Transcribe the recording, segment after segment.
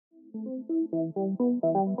What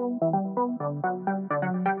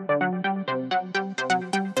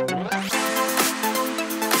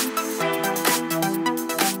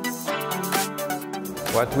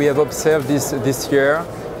we have observed this year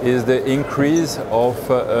is the increase of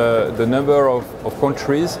the number of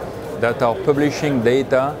countries that are publishing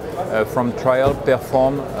data from trials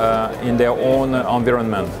performed in their own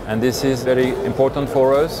environment. And this is very important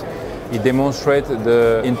for us. It demonstrates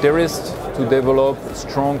the interest to develop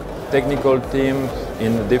strong technical teams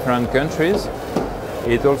in different countries.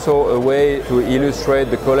 It's also a way to illustrate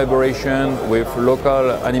the collaboration with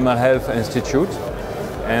local animal health institutes.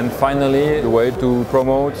 And finally, a way to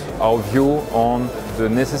promote our view on the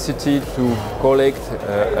necessity to collect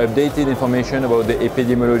updated information about the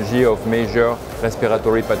epidemiology of major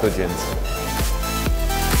respiratory pathogens.